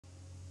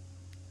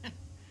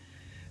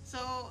So,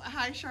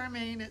 hi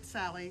Charmaine, it's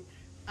Sally.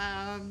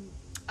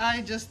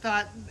 I just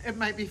thought it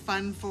might be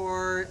fun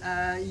for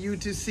you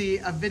to see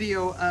a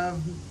video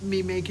of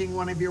me making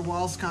one of your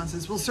wall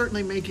sconces. Well,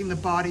 certainly making the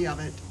body of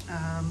it.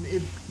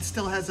 It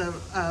still has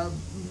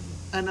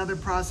another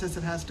process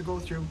it has to go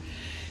through.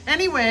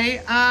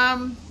 Anyway,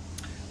 I'm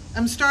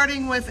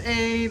starting with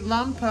a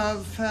lump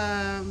of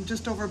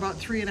just over about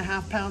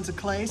 3.5 pounds of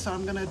clay. So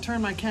I'm gonna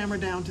turn my camera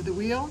down to the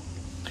wheel,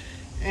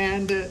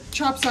 and it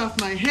chops off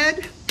my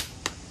head.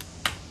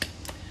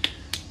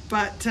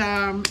 But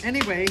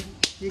anyway,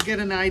 you get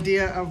an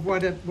idea of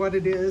what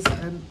it is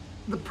and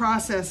the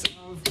process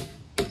of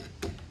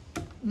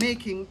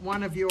making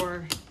one of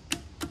your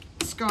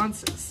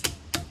sconces.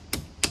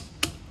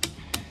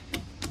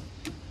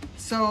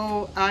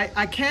 So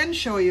I can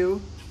show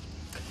you,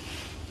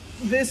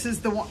 this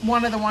is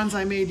one of the ones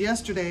I made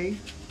yesterday.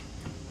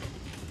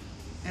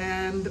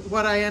 And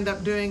what I end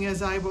up doing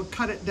is I will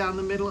cut it down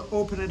the middle,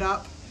 open it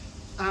up,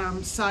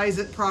 size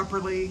it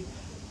properly,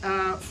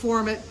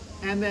 form it,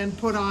 and then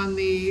put on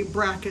the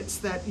brackets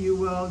that you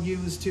will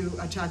use to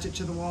attach it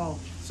to the wall.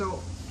 So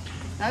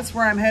that's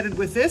where I'm headed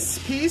with this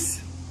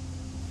piece.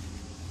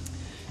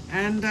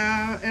 And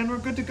we're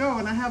good to go.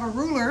 And I have a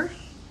ruler.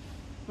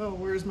 Oh,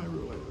 where's my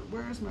ruler?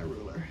 Where's my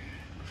ruler?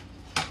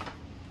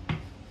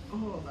 Oh,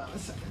 hold on a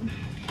second.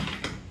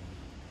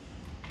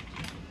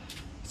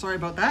 Sorry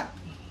about that.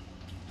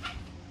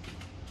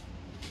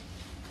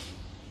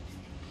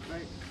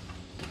 Right.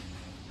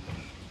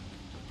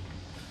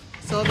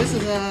 So this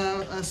is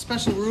a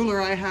special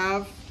ruler I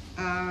have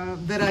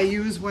that I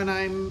use when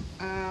I'm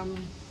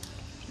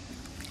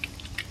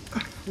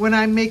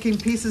making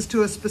pieces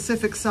to a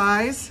specific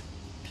size,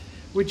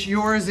 which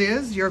yours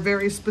is. You're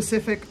very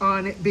specific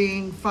on it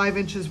being 5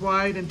 inches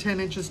wide and 10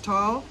 inches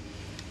tall.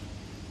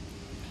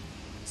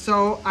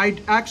 So I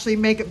actually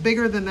make it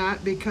bigger than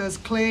that because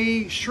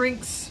clay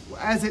shrinks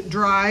as it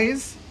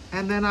dries,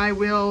 and then I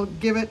will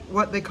give it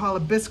what they call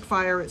a bisque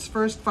fire. It's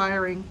first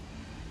firing.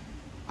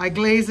 I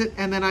glaze it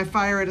and then I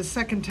fire it a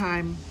second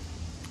time,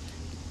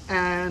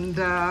 and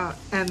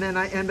then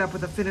I end up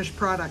with a finished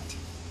product.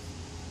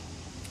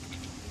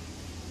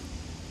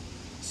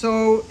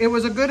 So it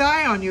was a good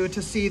eye on you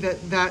to see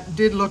that that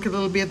did look a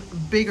little bit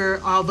bigger,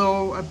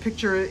 although a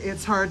picture,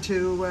 it's hard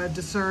to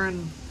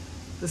discern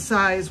the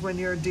size when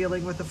you're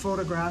dealing with a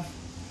photograph.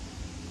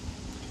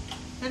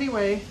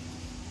 Anyway,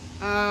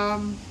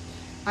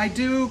 I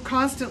do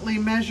constantly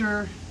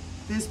measure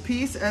this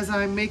piece as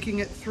I'm making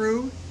it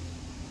through.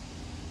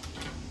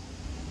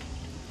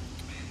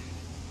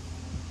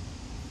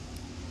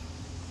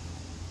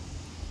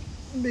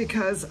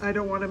 Because I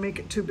don't want to make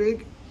it too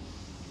big.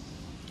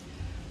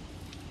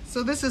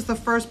 So this is the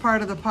first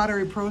part of the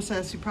pottery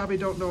process. You probably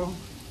don't know.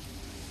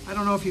 I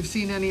don't know if you've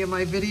seen any of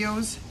my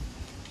videos.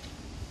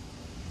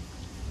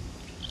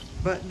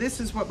 But this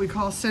is what we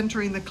call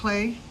centering the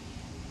clay.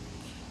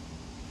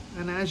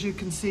 And as you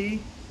can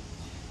see,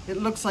 it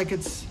looks like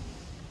it's,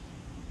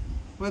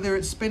 whether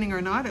it's spinning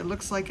or not, it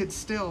looks like it's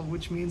still,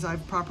 which means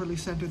I've properly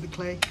centered the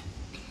clay.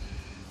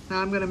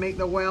 Now I'm going to make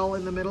the well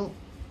in the middle,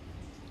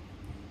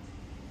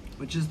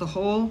 which is the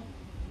hole.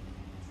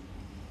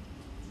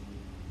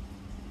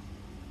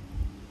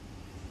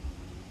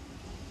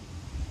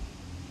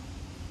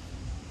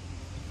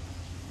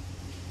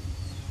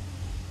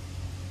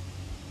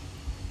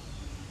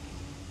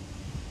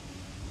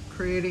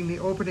 Creating the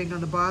opening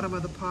on the bottom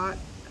of the pot.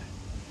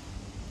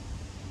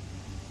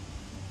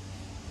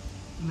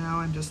 Now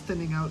I'm just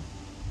thinning out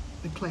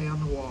the clay on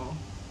the wall.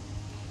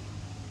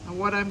 And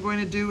what I'm going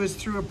to do is,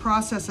 through a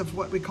process of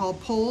what we call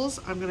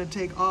pulls, I'm going to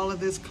take all of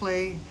this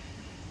clay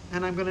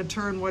and I'm going to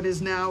turn what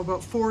is now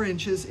about 4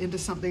 inches into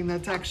something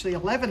that's actually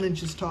 11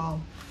 inches tall.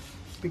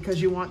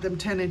 Because you want them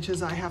 10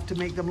 inches, I have to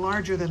make them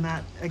larger than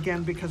that,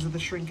 again, because of the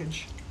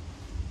shrinkage.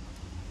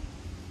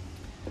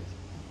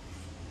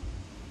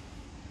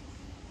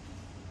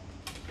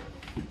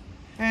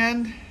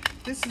 And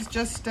this is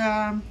just,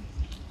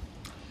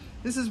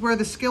 this is where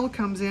the skill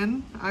comes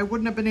in. I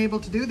wouldn't have been able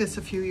to do this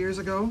a few years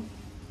ago.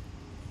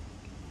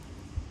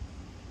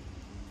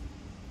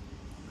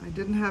 I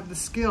didn't have the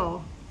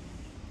skill.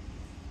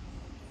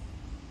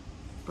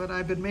 But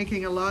I've been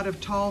making a lot of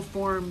tall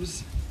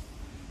forms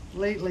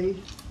lately,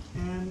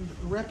 and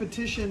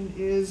repetition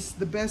is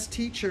the best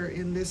teacher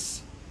in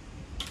this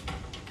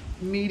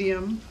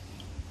medium.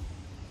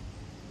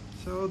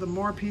 So the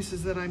more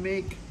pieces that I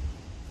make,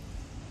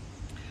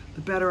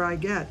 the better I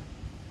get.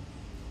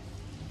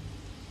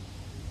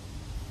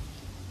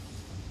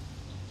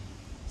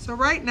 So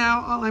right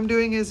now, all I'm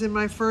doing is, in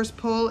my first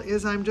pull,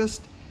 is I'm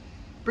just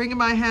bringing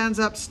my hands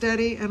up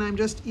steady and I'm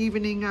just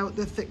evening out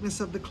the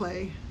thickness of the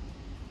clay.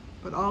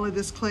 But all of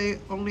this clay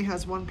only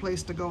has one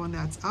place to go, and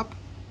that's up.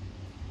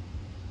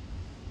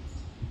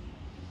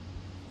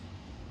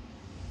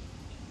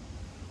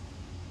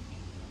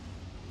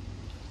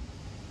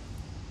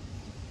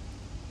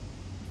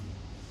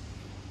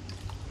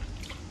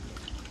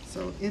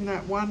 So in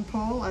that one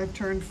pull, I've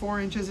turned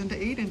 4 inches into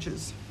 8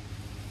 inches.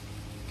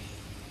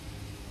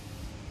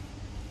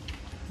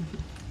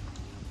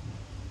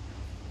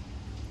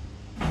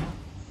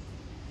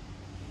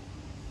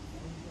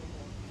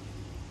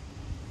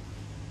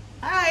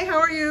 Hi, how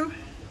are you?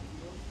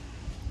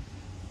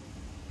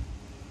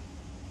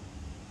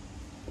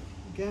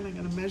 Again, I'm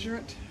going to measure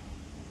it.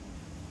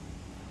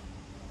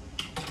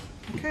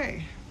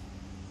 Okay.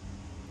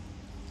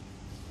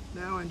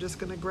 Now I'm just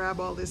going to grab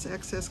all this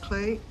excess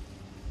clay,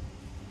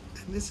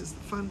 and this is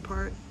the fun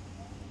part,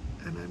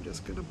 and I'm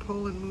just going to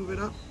pull and move it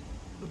up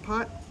the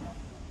pot.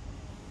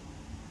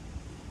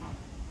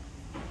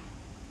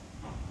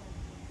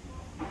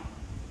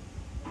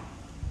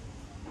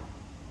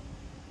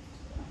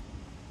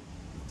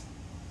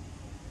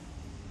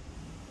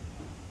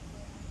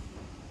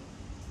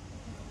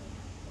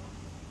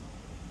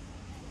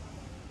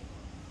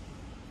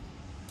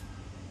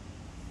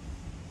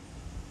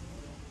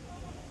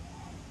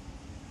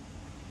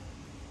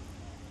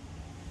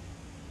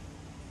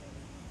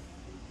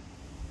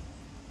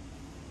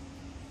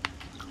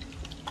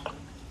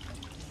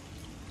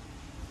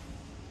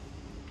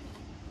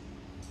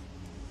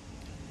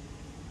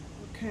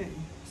 Okay,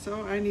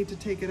 so I need to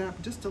take it up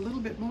just a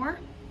little bit more.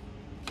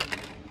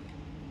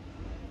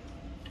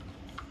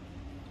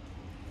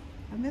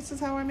 And this is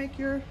how I make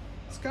your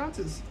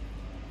sconces.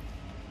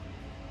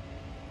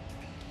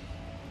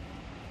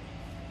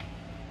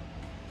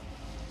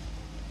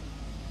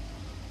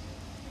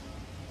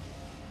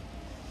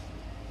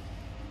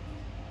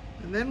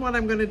 And then what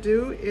I'm going to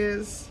do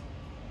is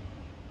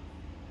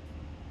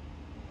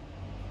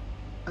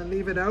I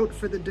leave it out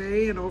for the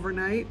day and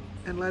overnight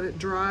and let it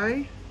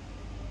dry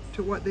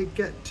to what they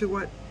get to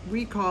what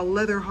we call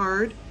leather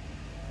hard,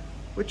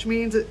 which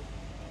means it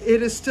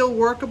is still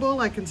workable.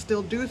 I can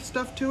still do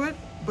stuff to it,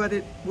 but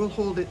it will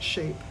hold its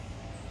shape.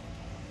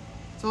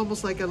 It's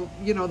almost like a,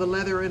 you know, the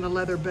leather in a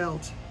leather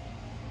belt,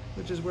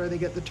 which is where they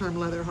get the term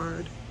leather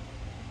hard.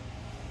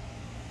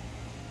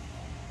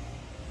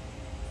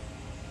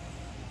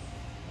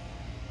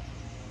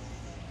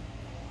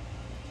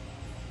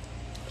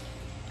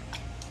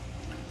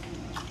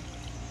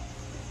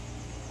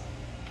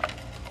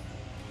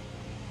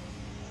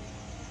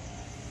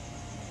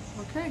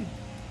 Okay.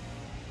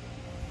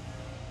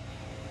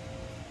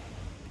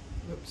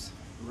 Oops,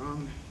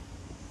 wrong.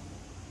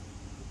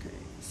 Okay,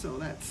 so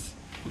that's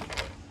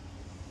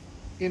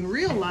in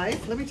real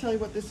life. Let me tell you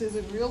what this is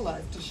in real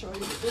life to show you the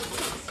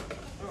difference.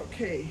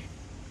 Okay.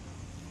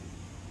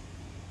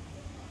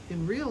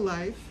 In real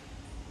life,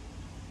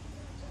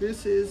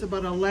 this is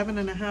about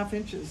 11.5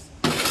 inches.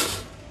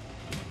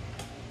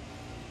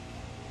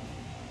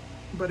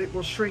 But it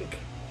will shrink.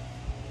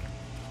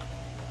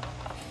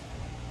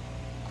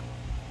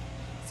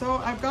 So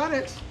I've got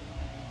it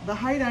the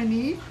height I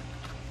need.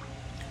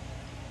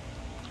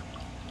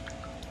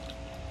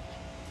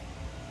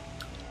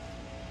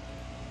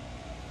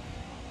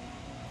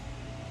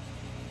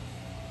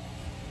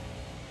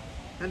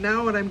 And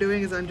now what I'm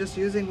doing is I'm just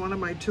using one of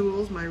my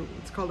tools,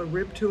 it's called a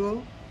rib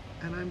tool,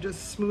 and I'm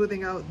just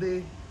smoothing out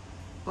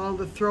all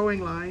the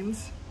throwing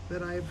lines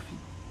that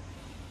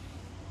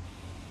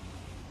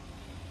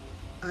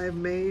I've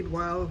made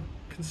while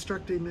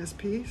constructing this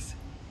piece.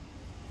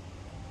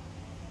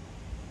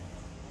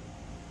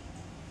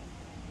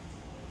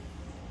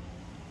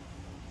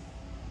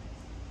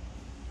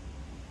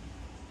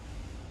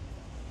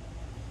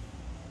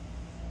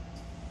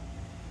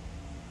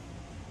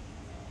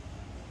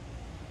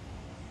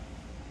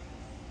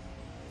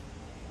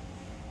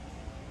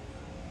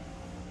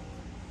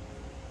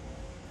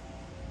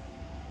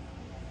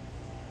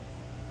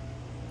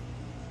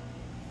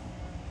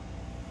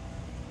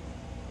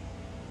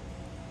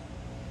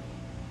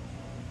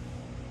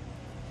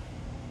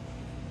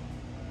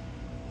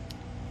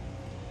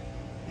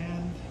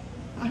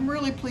 I'm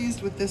really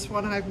pleased with this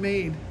one I've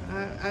made.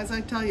 As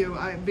I tell you,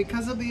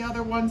 because of the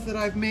other ones that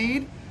I've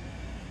made,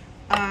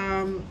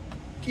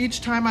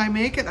 each time I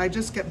make it, I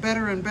just get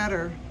better and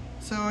better.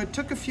 So it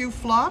took a few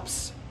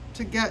flops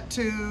to get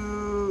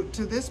to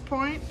this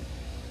point,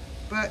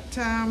 but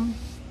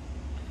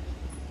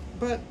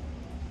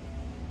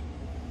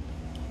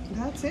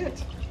that's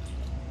it.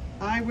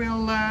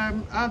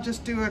 I'll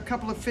just do a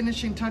couple of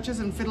finishing touches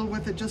and fiddle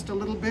with it just a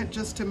little bit,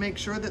 just to make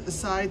sure that the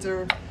sides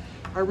are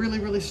really,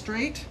 really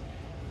straight.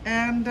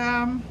 And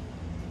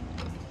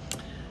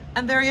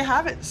there you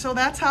have it. So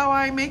that's how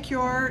I make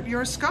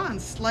your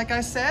sconce. Like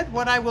I said,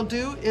 what I will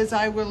do is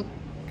I will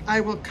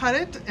cut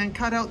it and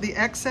cut out the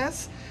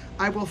excess.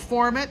 I will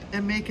form it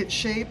and make it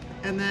shape,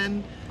 and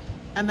then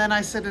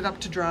I set it up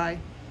to dry.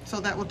 So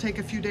that will take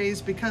a few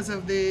days because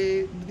of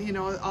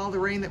all the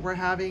rain that we're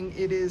having.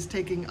 It is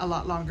taking a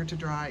lot longer to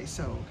dry.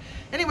 So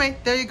anyway,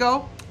 there you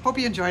go. Hope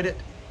you enjoyed it.